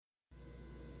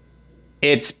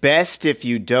It's best if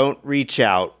you don't reach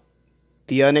out.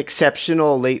 The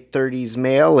unexceptional late 30s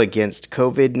male against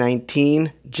COVID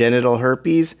 19, genital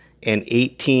herpes, and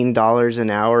 $18 an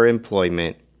hour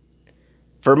employment.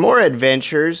 For more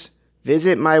adventures,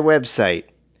 visit my website,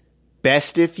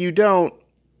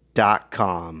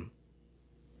 bestifyoudon't.com.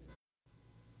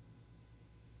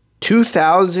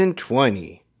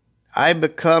 2020. I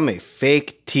become a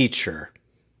fake teacher.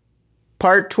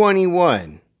 Part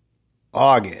 21.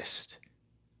 August.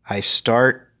 I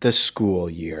start the school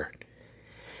year.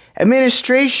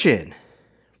 Administration.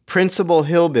 Principal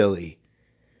Hillbilly.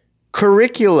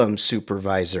 Curriculum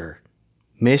Supervisor.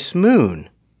 Miss Moon.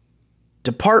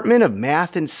 Department of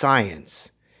Math and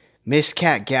Science. Miss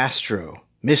Cat Gastro.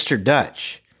 Mr.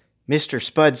 Dutch. Mr.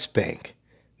 Spudspank.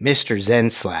 Mr.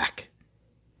 Zenslack.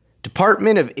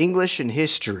 Department of English and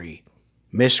History.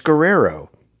 Miss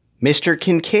Guerrero. Mr.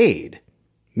 Kincaid.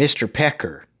 Mr.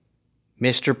 Pecker.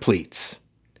 Mr. Pleats.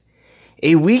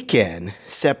 A weekend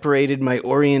separated my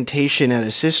orientation at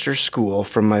a sister school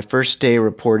from my first day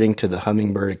reporting to the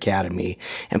Hummingbird Academy,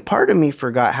 and part of me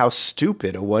forgot how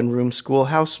stupid a one-room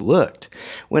schoolhouse looked.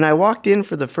 When I walked in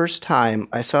for the first time,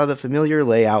 I saw the familiar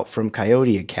layout from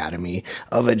Coyote Academy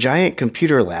of a giant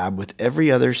computer lab with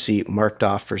every other seat marked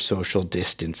off for social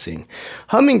distancing.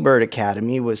 Hummingbird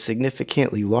Academy was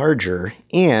significantly larger,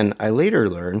 and I later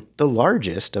learned the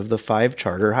largest of the 5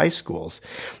 charter high schools.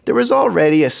 There was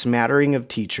already a smattering of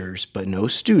teachers, but no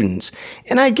students,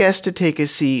 and I guessed to take a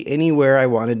seat anywhere I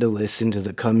wanted to listen to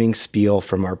the coming spiel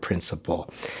from our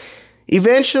principal.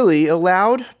 Eventually, a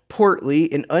loud, portly,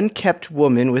 and unkempt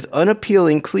woman with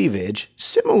unappealing cleavage,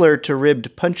 similar to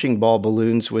ribbed punching ball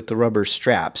balloons with the rubber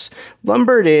straps,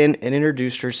 lumbered in and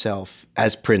introduced herself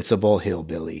as Principal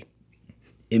Hillbilly,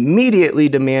 immediately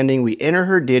demanding we enter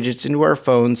her digits into our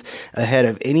phones ahead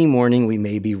of any morning we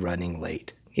may be running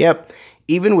late. Yep.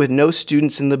 Even with no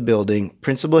students in the building,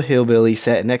 Principal Hillbilly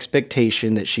set an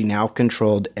expectation that she now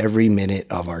controlled every minute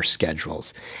of our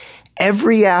schedules.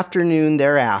 Every afternoon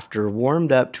thereafter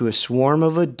warmed up to a swarm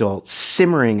of adults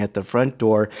simmering at the front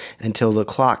door until the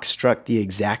clock struck the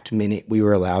exact minute we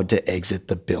were allowed to exit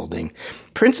the building.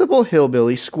 Principal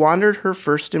Hillbilly squandered her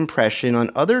first impression on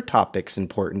other topics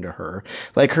important to her,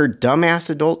 like her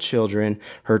dumbass adult children,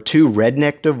 her 2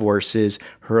 redneck divorces,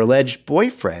 her alleged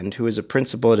boyfriend, who is a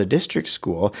principal at a district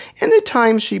school, and the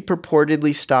times she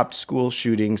purportedly stopped school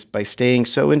shootings by staying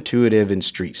so intuitive and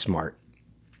street smart.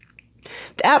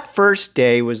 That first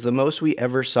day was the most we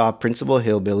ever saw Principal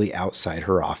Hillbilly outside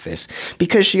her office,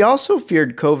 because she also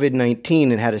feared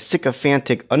COVID-19 and had a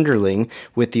sycophantic underling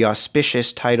with the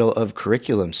auspicious title of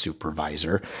Curriculum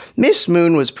Supervisor. Miss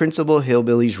Moon was Principal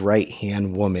Hillbilly's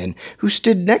right-hand woman, who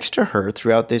stood next to her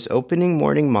throughout this opening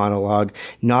morning monologue,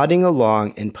 nodding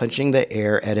along and punching the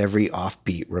air at every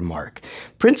offbeat remark.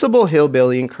 Principal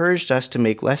Hillbilly encouraged us to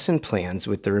make lesson plans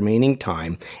with the remaining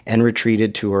time and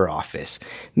retreated to her office.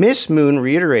 Miss Moon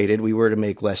reiterated we were to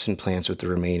make lesson plans with the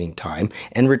remaining time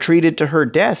and retreated to her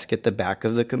desk at the back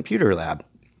of the computer lab.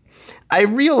 I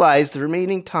realized the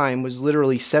remaining time was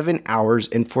literally 7 hours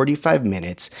and 45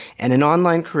 minutes, and an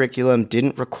online curriculum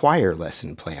didn't require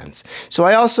lesson plans. So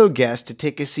I also guessed to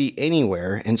take a seat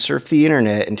anywhere and surf the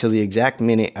internet until the exact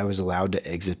minute I was allowed to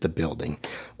exit the building.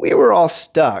 We were all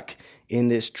stuck in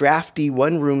this drafty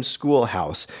one-room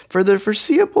schoolhouse for the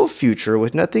foreseeable future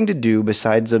with nothing to do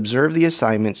besides observe the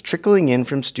assignments trickling in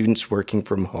from students working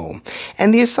from home.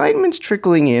 And the assignments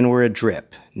trickling in were a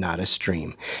drip, not a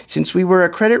stream. Since we were a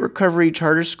credit recovery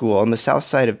charter school on the south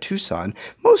side of Tucson,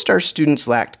 most our students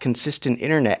lacked consistent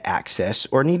internet access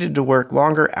or needed to work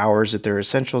longer hours at their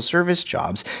essential service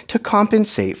jobs to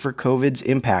compensate for COVID's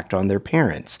impact on their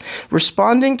parents.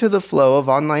 Responding to the flow of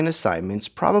online assignments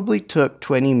probably took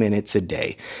 20 minutes a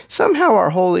day. Somehow our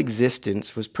whole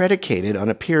existence was predicated on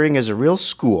appearing as a real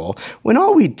school when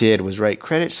all we did was write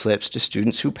credit slips to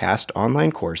students who passed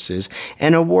online courses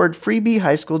and award freebie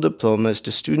high school diplomas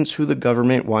to students who the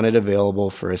government wanted available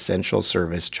for essential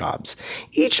service jobs.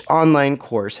 Each online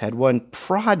course had one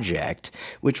project,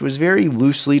 which was very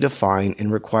loosely defined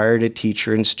and required a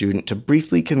teacher and student to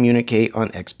briefly communicate on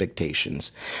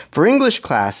expectations. For English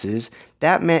classes,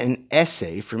 that meant an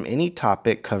essay from any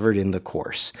topic covered in the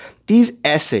course. These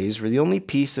essays were the only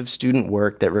piece of student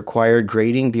work that required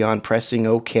grading beyond pressing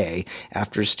OK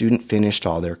after a student finished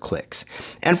all their clicks.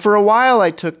 And for a while I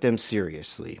took them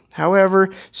seriously. However,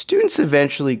 students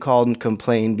eventually called and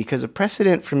complained because a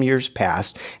precedent from years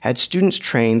past had students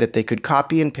trained that they could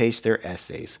copy and paste their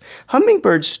essays.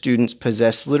 Hummingbird students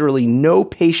possessed literally no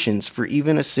patience for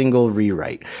even a single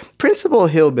rewrite. Principal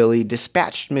Hillbilly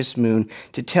dispatched Miss Moon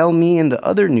to tell me and the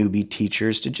other newbie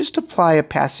teachers to just apply a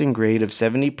passing grade of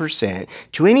 70%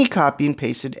 to any copy and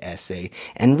pasted essay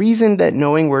and reasoned that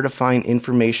knowing where to find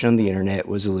information on the internet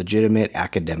was a legitimate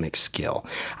academic skill.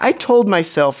 I told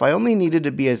myself I only needed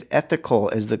to be as ethical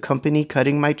as the company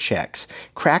cutting my checks,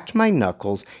 cracked my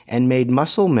knuckles, and made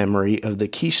muscle memory of the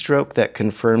keystroke that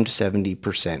confirmed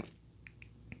 70%.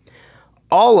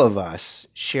 All of us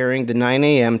sharing the 9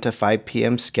 a.m. to 5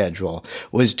 p.m. schedule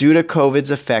was due to COVID's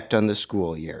effect on the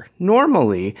school year.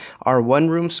 Normally, our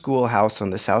one-room schoolhouse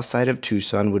on the south side of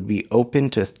Tucson would be open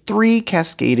to 3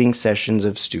 cascading sessions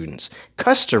of students.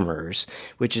 Customers,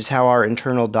 which is how our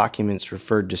internal documents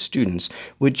referred to students,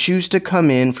 would choose to come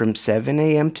in from 7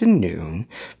 a.m. to noon,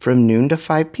 from noon to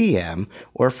 5 p.m.,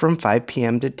 or from 5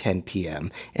 p.m. to 10 p.m.,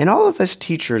 and all of us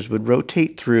teachers would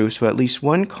rotate through so at least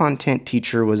one content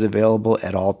teacher was available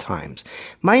at all times.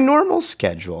 My normal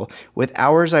schedule, with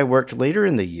hours I worked later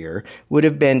in the year, would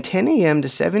have been 10 a.m. to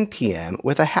 7 p.m.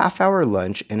 with a half-hour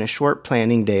lunch and a short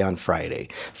planning day on Friday.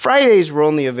 Fridays were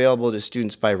only available to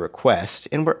students by request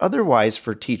and were otherwise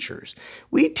for teachers.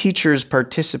 We teachers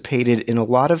participated in a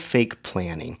lot of fake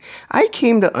planning. I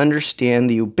came to understand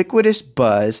the ubiquitous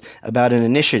buzz about an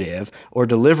initiative or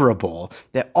deliverable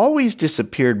that always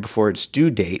disappeared before its due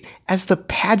date as the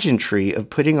pageantry of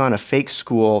putting on a fake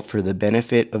school for the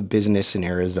benefit of business in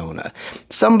Arizona.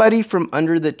 Somebody from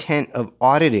under the tent of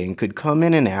auditing could come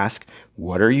in and ask,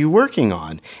 "What are you working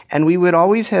on?" And we would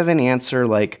always have an answer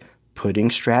like, "Putting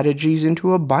strategies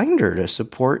into a binder to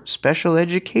support special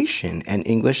education and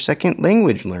English second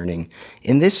language learning."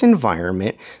 In this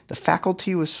environment, the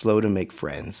faculty was slow to make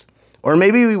friends. Or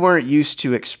maybe we weren't used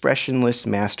to expressionless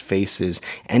masked faces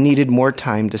and needed more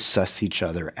time to suss each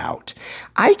other out.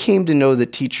 I came to know the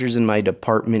teachers in my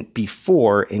department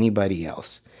before anybody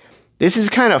else. "This is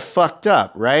kind of fucked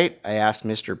up, right?" I asked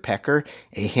Mr. Pecker,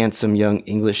 a handsome young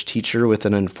English teacher with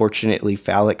an unfortunately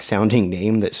phallic-sounding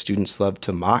name that students love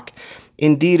to mock.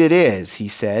 "Indeed it is," he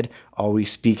said, always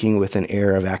speaking with an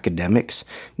air of academics.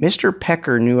 Mr.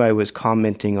 Pecker knew I was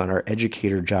commenting on our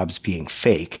educator jobs being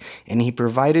fake, and he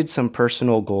provided some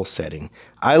personal goal setting.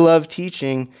 "I love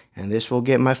teaching, and this will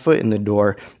get my foot in the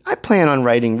door. I plan on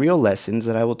writing real lessons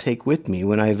that I will take with me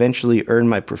when I eventually earn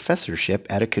my professorship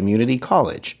at a community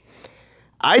college."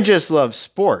 "I just love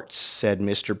sports," said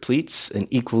Mr. Pleats, an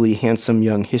equally handsome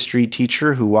young history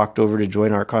teacher who walked over to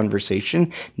join our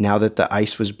conversation now that the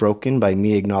ice was broken by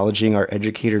me acknowledging our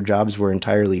educator jobs were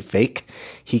entirely fake.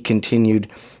 He continued,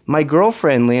 "My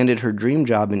girlfriend landed her dream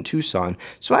job in Tucson,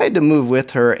 so I had to move with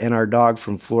her and our dog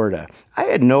from Florida. I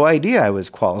had no idea I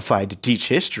was qualified to teach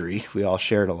history." We all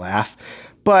shared a laugh.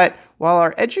 But while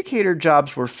our educator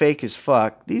jobs were fake as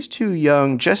fuck, these two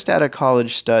young, just out of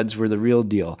college studs were the real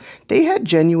deal. They had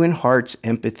genuine hearts,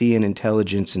 empathy, and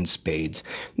intelligence in spades.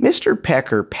 Mr.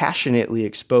 Pecker passionately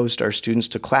exposed our students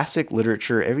to classic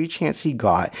literature every chance he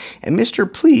got, and Mr.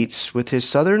 Pleats, with his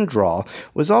southern drawl,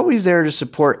 was always there to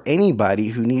support anybody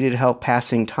who needed help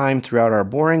passing time throughout our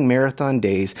boring marathon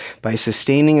days by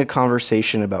sustaining a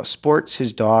conversation about sports,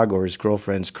 his dog, or his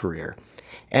girlfriend's career.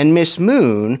 And Miss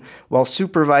Moon, while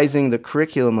supervising the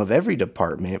curriculum of every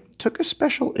department, took a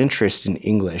special interest in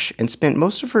English and spent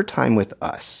most of her time with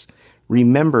us.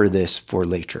 Remember this for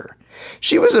later.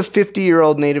 She was a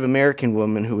 50-year-old Native American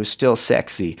woman who was still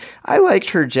sexy. I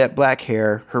liked her jet black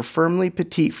hair, her firmly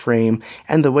petite frame,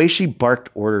 and the way she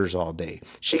barked orders all day.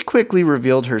 She quickly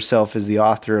revealed herself as the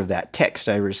author of that text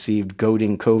I received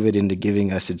goading COVID into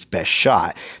giving us its best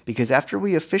shot, because after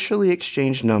we officially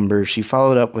exchanged numbers, she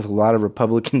followed up with a lot of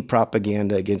Republican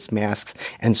propaganda against masks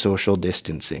and social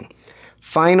distancing.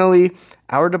 Finally,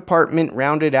 our department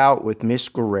rounded out with Miss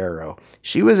Guerrero.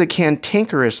 She was a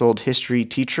cantankerous old history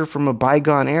teacher from a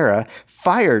bygone era,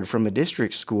 fired from a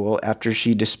district school after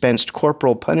she dispensed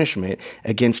corporal punishment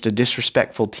against a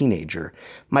disrespectful teenager.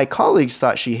 My colleagues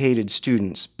thought she hated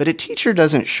students, but a teacher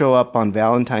doesn't show up on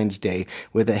Valentine's Day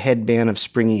with a headband of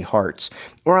springy hearts,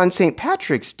 or on St.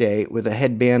 Patrick's Day with a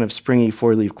headband of springy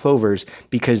four-leaf clovers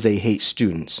because they hate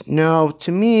students. No,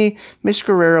 to me, Miss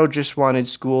Guerrero just wanted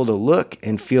school to look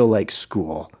and feel like school.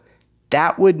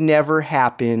 That would never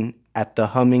happen at the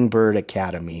Hummingbird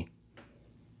Academy.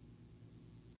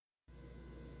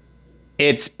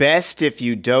 It's best if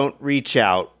you don't reach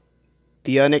out.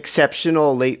 The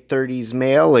unexceptional late 30s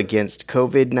male against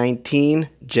COVID-19,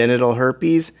 genital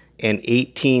herpes, and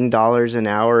 $18 an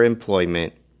hour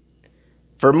employment.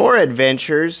 For more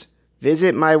adventures,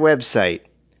 visit my website,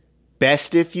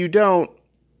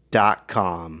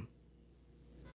 bestifyoudon't.com.